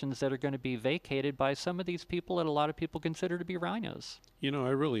positions that are going to be vacated by some of these people that a lot of people consider to be rhinos. You know,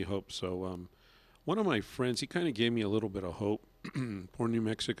 I really hope so. One of my friends, he kind of gave me a little bit of hope for New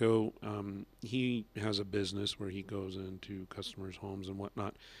Mexico. He has a business where he goes into customers' homes and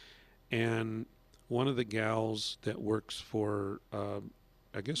whatnot. And one of the gals that works for,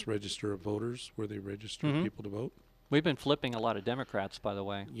 I guess, Register of Voters, where they register people to vote. We've been flipping a lot of Democrats, by the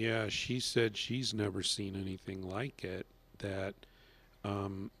way. Yeah, she said she's never seen anything like it, that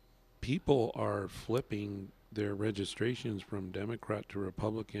people are flipping their registrations from Democrat to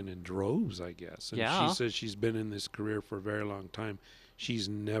Republican in droves, I guess. And Yeah. she says she's been in this career for a very long time. She's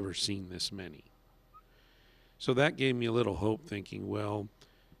never seen this many. So that gave me a little hope, thinking, well,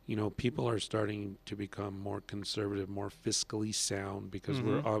 you know, people are starting to become more conservative, more fiscally sound, because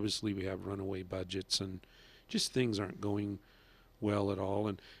we have runaway budgets, and just things aren't going well at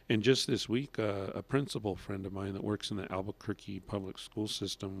all. And just this week, a principal friend of mine that works in the Albuquerque public school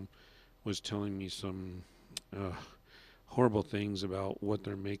system was telling me some horrible things about what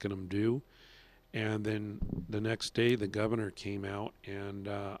they're making them do. And then the next day, the governor came out, and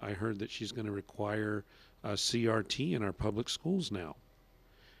I heard that she's going to require CRT in our public schools now.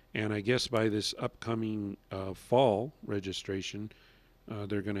 And I guess by this upcoming fall registration,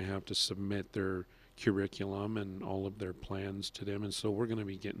 they're going to have to submit their curriculum and all of their plans to them. And so we're going to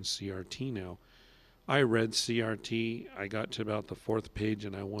be getting CRT now. I read CRT. I got to about the 4th page,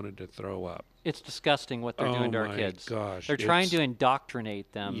 and I wanted to throw up. It's disgusting what they're doing to our kids. Gosh, they're trying to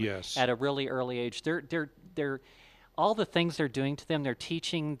indoctrinate them Yes. at a really early age. They're all the things they're doing to them. They're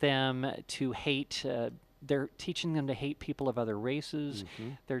teaching them to hate. They're teaching them to hate people of other races.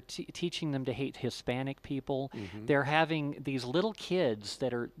 They're teaching them to hate Hispanic people. They're having these little kids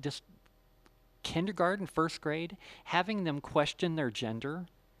that are just kindergarten, 1st grade, having them question their gender.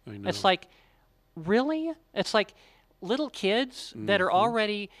 I know. It's like, really? It's like little kids that are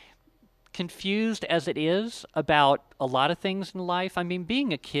already confused as it is about a lot of things in life. I mean,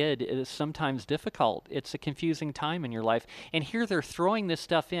 being a kid is sometimes difficult. It's a confusing time in your life. And here they're throwing this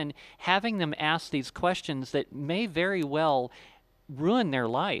stuff in, having them ask these questions that may very well ruin their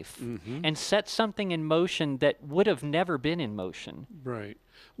life and set something in motion that would have never been in motion. Right.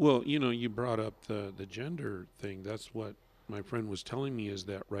 Well, you know, you brought up the gender thing. That's what my friend was telling me, is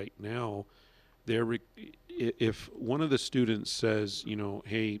that right now, if one of the students says, you know,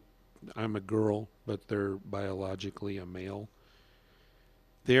 hey, I'm a girl, but they're biologically a male,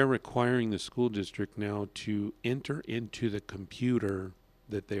 they're requiring the school district now to enter into the computer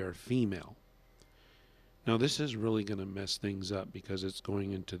that they are female. Now, this is really going to mess things up, because it's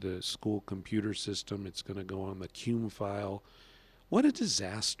going into the school computer system. It's going to go on the CUME file. What a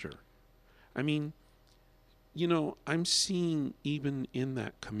disaster. I mean, you know, I'm seeing even in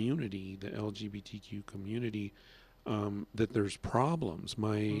that community, the LGBTQ community, that there's problems.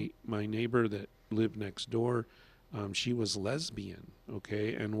 My neighbor that lived next door, she was lesbian,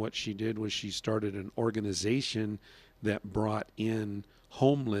 okay? And what she did was she started an organization that brought in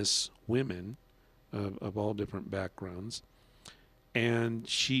homeless women of all different backgrounds, and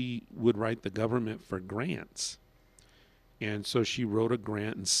she would write the government for grants. And so she wrote a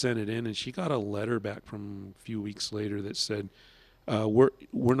grant and sent it in, and she got a letter back from a few weeks later that said,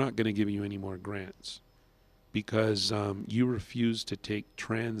 we're not going to give you any more grants because you refuse to take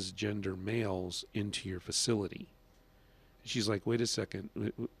transgender males into your facility. She's like, wait a second,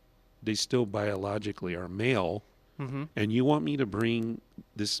 they still biologically are male, and you want me to bring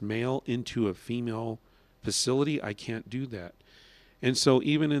this male into a female facility? I can't do that. And so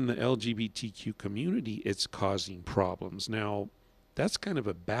even in the LGBTQ community, it's causing problems. Now, that's kind of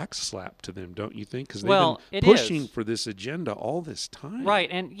a backslap to them, don't you think? Because they've Well, been it pushing is. for this agenda all this time. Right,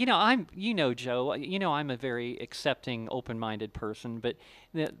 and Joe, I'm a very accepting, open-minded person, but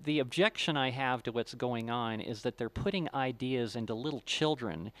the objection I have to what's going on is that they're putting ideas into little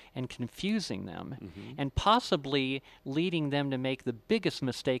children and confusing them, and possibly leading them to make the biggest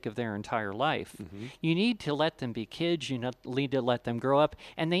mistake of their entire life. You need to let them be kids. Need to let them grow up,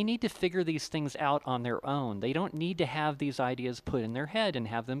 and they need to figure these things out on their own. They don't need to have these ideas put in their head and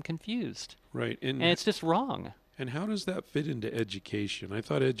have them confused. Right, And it's just wrong. and how does that fit into education? I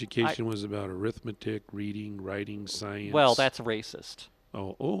thought education was about arithmetic, reading, writing, science. Well, that's racist.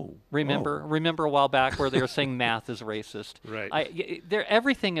 Remember a while back where they were saying math is racist. Right.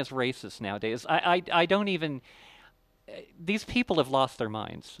 Everything is racist nowadays. I don't even. These people have lost their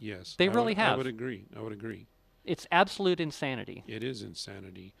minds. Yes, They really have. I would agree. It's absolute insanity. It is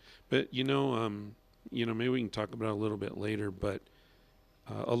insanity. But maybe we can talk about it a little bit later. But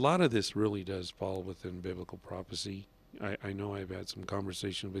a lot of this really does fall within biblical prophecy. I know I've had some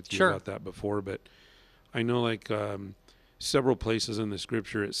conversation with you Sure. about that before, but I know several places in the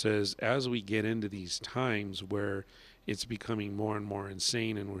scripture it says as we get into these times where it's becoming more and more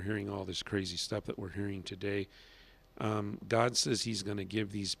insane and we're hearing all this crazy stuff that we're hearing today, God says he's going to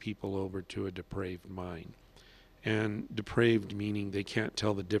give these people over to a depraved mind. And depraved meaning they can't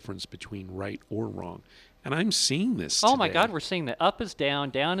tell the difference between right or wrong. And I'm seeing this Oh my today. God, we're seeing that up is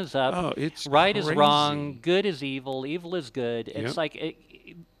down is up, Oh, it's right is wrong, crazy. good is evil is good. It's Yep. like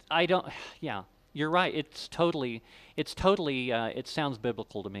I don't. Yeah, you're right. It sounds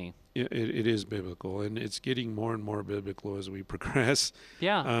biblical to me. It is biblical, and it's getting more and more biblical as we progress.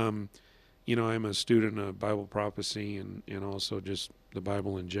 Yeah. I'm a student of Bible prophecy and also just the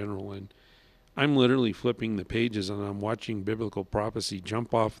Bible in general, and I'm literally flipping the pages and I'm watching biblical prophecy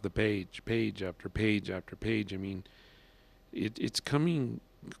jump off the page after page after page. I mean, it's coming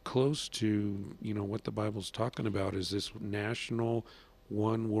close to, what the Bible's talking about is this national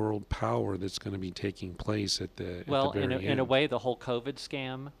one world power that's going to be taking place at the very end. In a way, the whole COVID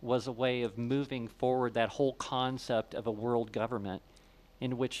scam was a way of moving forward that whole concept of a world government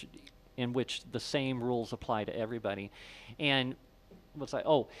in which the same rules apply to everybody. And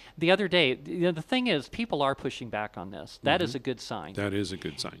the other day, the thing is, people are pushing back on this. That is a good sign. That is a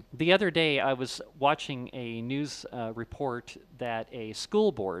good sign. The other day, I was watching a news report that a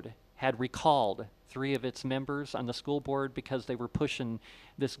school board had recalled 3 of its members on the school board because they were pushing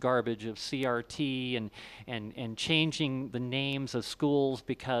this garbage of CRT and changing the names of schools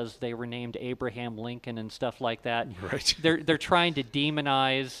because they were named Abraham Lincoln and stuff like that. Right. They're trying to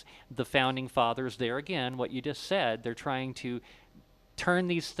demonize the founding fathers. There again, what you just said, they're trying to turn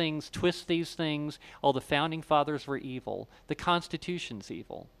these things, twist these things. Oh, the founding fathers were evil. The Constitution's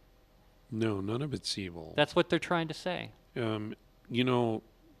evil. No, none of it's evil. That's what they're trying to say.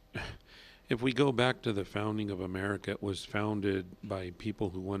 If we go back to the founding of America, it was founded by people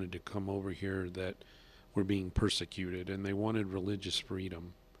who wanted to come over here that were being persecuted, and they wanted religious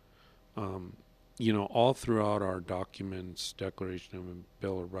freedom. All throughout our documents, Declaration of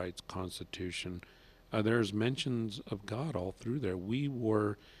Bill of Rights, Constitution, there's mentions of God all through there. We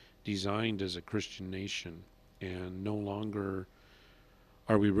were designed as a Christian nation, and no longer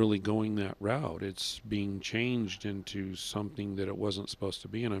are we really going that route. It's being changed into something that it wasn't supposed to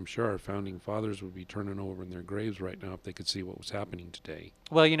be, and I'm sure our founding fathers would be turning over in their graves right now if they could see what was happening today.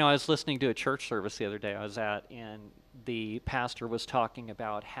 Well, I was listening to a church service the other day I was at, and the pastor was talking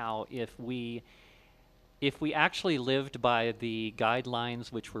about how if we actually lived by the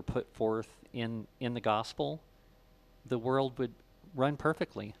guidelines which were put forth in the gospel, the world would run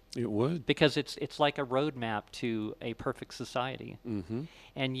perfectly. It would. Because it's like a roadmap to a perfect society. Mm-hmm.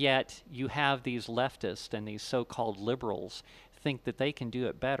 And yet you have these leftists and these so-called liberals think that they can do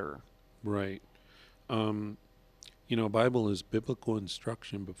it better. Right. Bible is biblical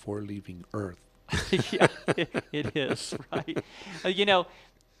instruction before leaving earth. Yeah, it is, right?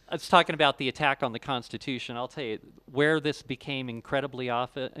 I was talking about the attack on the Constitution. I'll tell you, where this became incredibly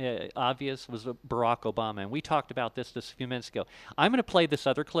obvious was Barack Obama. And we talked about this just a few minutes ago. I'm going to play this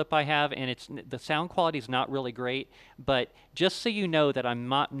other clip I have, and the sound quality is not really great. But just so you know that I'm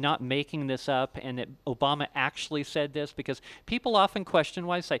not making this up and that Obama actually said this, because people often question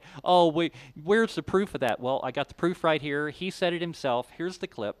why I say, oh, wait, where's the proof of that? Well, I got the proof right here. He said it himself. Here's the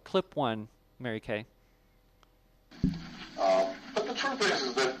clip. Clip 1, Mary Kay. But the truth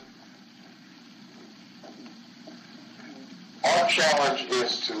is that our challenge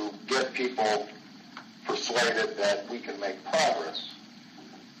is to get people persuaded that we can make progress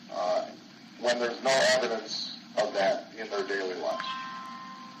when there's no evidence of that in their daily lives.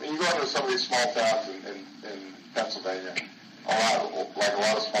 And you go into some of these small towns in Pennsylvania, like a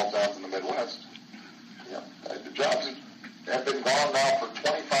lot of small towns in the Midwest. You know, the jobs have been gone now for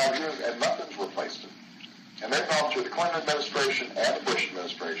 25 years, and nothing's replaced it. And they've gone through the Clinton administration and the Bush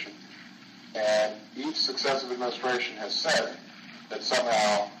administration, and each successive administration has said that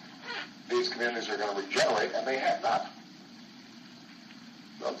somehow these communities are going to regenerate, and they have not.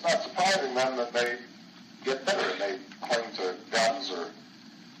 So it's not surprising then that they get better and they cling to guns or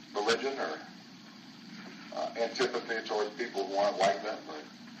religion or antipathy towards people who aren't like them, or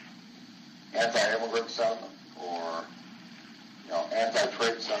anti-immigrant sentiment, or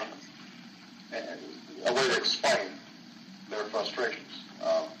anti-trade sentiment, and a way to explain their frustrations.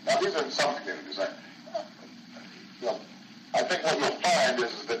 Now, these are in some communities. I think what you'll find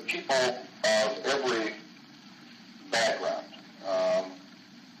is that people of every background,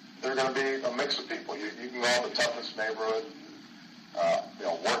 they're going to be a mix of people. You can go in the toughest neighborhood,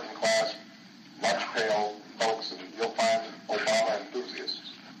 working class, much pale folks, and you'll find Obama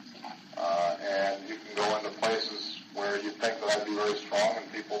enthusiasts. And you can go into places where you think that I'd be very strong,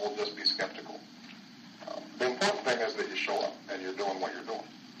 and people will just be skeptical. The important thing is that you show up and you're doing what you're doing.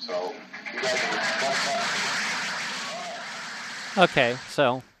 So you guys are. Okay,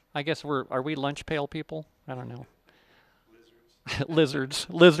 so I guess are we lunch pail people? I don't know.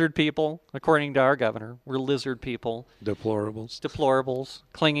 Lizard people, according to our governor. We're lizard people. Deplorables,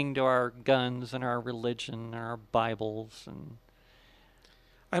 clinging to our guns and our religion and our Bibles. And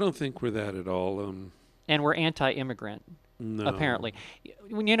I don't think we're that at all. And we're anti-immigrant, No. apparently.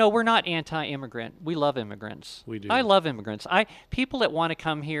 We're not anti-immigrant. We love immigrants. We do. I love immigrants. People that want to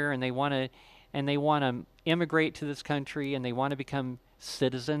come here and they want to immigrate to this country and they want to become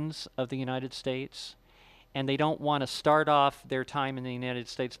citizens of the United States, and they don't want to start off their time in the United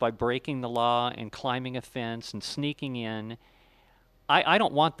States by breaking the law and climbing a fence and sneaking in. I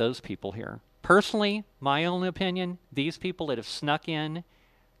don't want those people here. Personally, my own opinion, these people that have snuck in,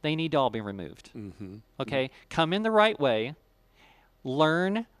 they need to all be removed. Mm-hmm. Okay? Come in the right way,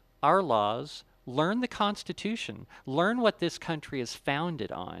 learn our laws, learn the Constitution, learn what this country is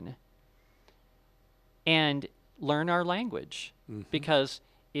founded on, and learn our language. Mm-hmm. Because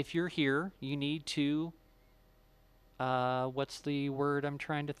if you're here, you need to what's the word I'm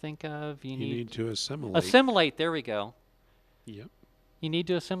trying to think of? You need to assimilate. Assimilate, there we go. Yep. You need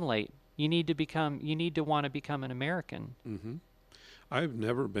to assimilate. You need to want to become an American. Mm-hmm. I've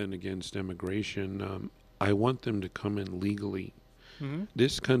never been against immigration. I want them to come in legally. Mm-hmm.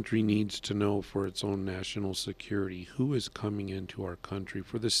 This country needs to know for its own national security who is coming into our country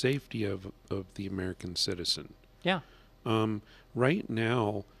for the safety of the American citizen. Yeah. Right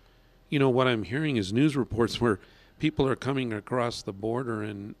now, what I'm hearing is news reports where people are coming across the border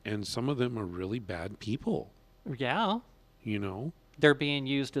and some of them are really bad people. Yeah. They're being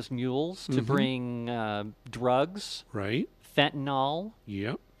used as mules to Mm-hmm. bring drugs, Right? fentanyl,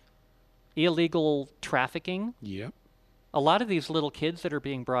 Yep. illegal trafficking. Yep. A lot of these little kids that are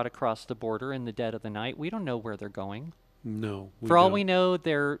being brought across the border in the dead of the night, we don't know where they're going. No. For all we know,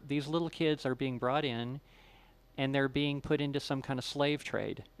 these little kids are being brought in and they're being put into some kind of slave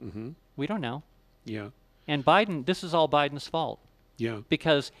trade. Mm-hmm. We don't know. Yeah. And Biden, this is all Biden's fault Yeah.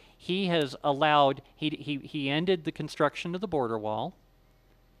 because he has allowed, he ended the construction of the border wall.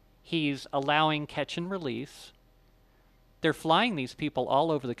 He's allowing catch and release. They're flying these people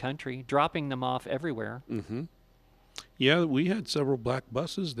all over the country, dropping them off everywhere. Mm-hmm. Yeah, we had several black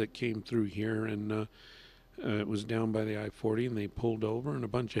buses that came through here, and it was down by the I-40, and they pulled over, and a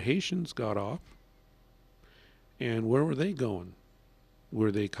bunch of Haitians got off. And where were they going?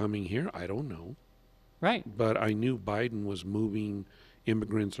 Were they coming here? I don't know. Right. But I knew Biden was moving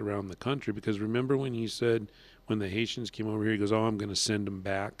immigrants around the country, because remember when he said when the Haitians came over here, he goes, "Oh, I'm going to send them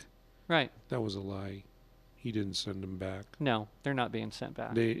back." Right. That was a lie. He didn't send them back. No, they're not being sent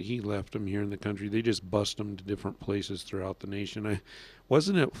back. He left them here in the country. They just bust them to different places throughout the nation.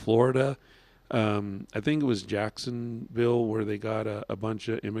 Wasn't it Florida? I think it was Jacksonville where they got a bunch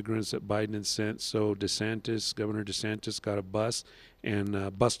of immigrants that Biden had sent. So Governor DeSantis got a bus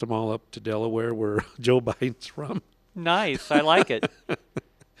and bust them all up to Delaware where Joe Biden's from. Nice. I like it.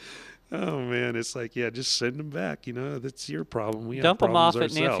 Oh, man. It's like, yeah, just send them back. That's your problem. We Dump have them off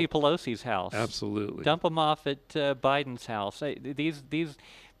problems at Nancy ourselves. Pelosi's house. Absolutely. Dump them off at Biden's house. These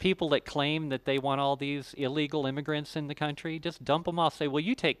people that claim that they want all these illegal immigrants in the country, just dump them off. Say, well,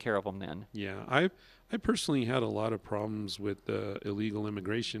 you take care of them then. Yeah, I personally had a lot of problems with illegal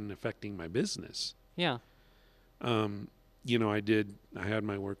immigration affecting my business. Yeah. I had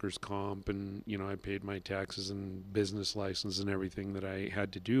my workers' comp and, I paid my taxes and business license and everything that I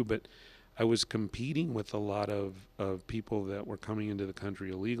had to do. But I was competing with a lot of people that were coming into the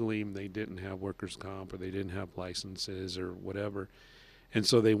country illegally, and they didn't have workers' comp or they didn't have licenses or whatever. And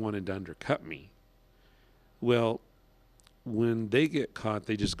so they wanted to undercut me. Well, when they get caught,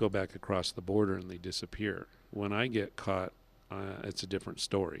 they just go back across the border and they disappear. When I get caught, it's a different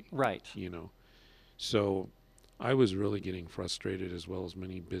story. Right. You know. So I was really getting frustrated, as well as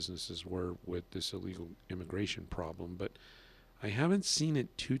many businesses were, with this illegal immigration problem. But I haven't seen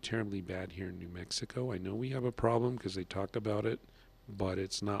it too terribly bad here in New Mexico. I know we have a problem because they talk about it, but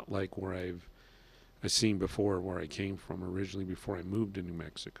it's not like where I've seen before, where I came from originally before I moved to New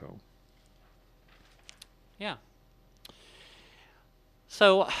Mexico. Yeah.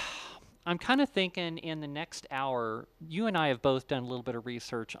 So I'm kind of thinking in the next hour, you and I have both done a little bit of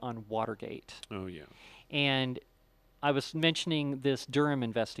research on Watergate. Oh, yeah. And I was mentioning this Durham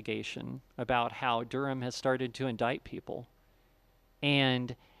investigation about how Durham has started to indict people.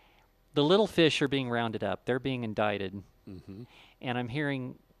 And the little fish are being rounded up. They're being indicted. Mm-hmm. And I'm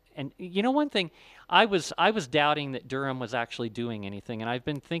hearing, and you know, one thing, I was doubting that Durham was actually doing anything. And I've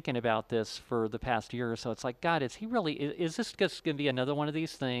been thinking about this for the past year or so. It's like, God, is he really, is this just going to be another one of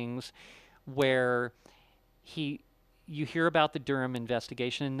these things where you hear about the Durham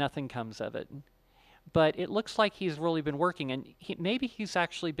investigation and nothing comes of it? But it looks like he's really been working, and maybe he's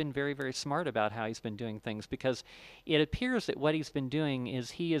actually been very, very smart about how he's been doing things, because it appears that what he's been doing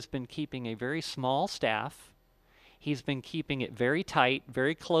is he has been keeping a very small staff. He's been keeping it very tight,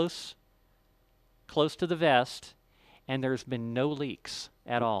 very close to the vest, and there's been no leaks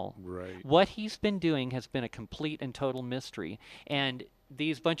at all. Right. What he's been doing has been a complete and total mystery, and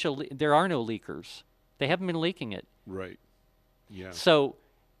these there are no leakers. They haven't been leaking it. Right. Yeah. So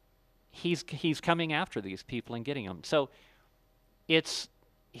he's coming after these people and getting them. So he's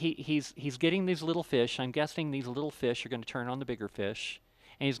getting these little fish. I'm guessing these little fish are going to turn on the bigger fish,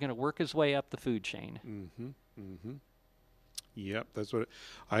 and he's going to work his way up the food chain. Mm-hmm. Mm-hmm. Yep, that's what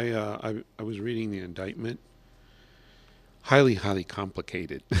I was reading the indictment. Highly, highly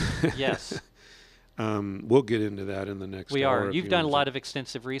complicated. Yes. We'll get into that in the next We hour. are. You've done a lot of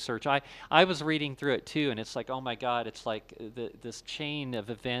extensive research. I was reading through it too, and it's like, oh my God, it's like this chain of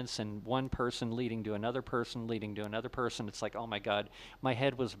events, and one person leading to another person leading to another person. It's like, oh my God, my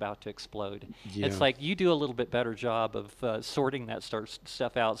head was about to explode. Yeah. It's like you do a little bit better job of sorting that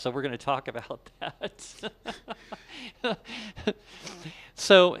stuff out, so we're going to talk about that.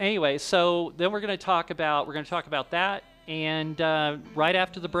 So anyway, so then we're going to talk about that, and right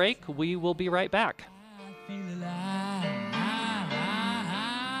after the break, we will be right back.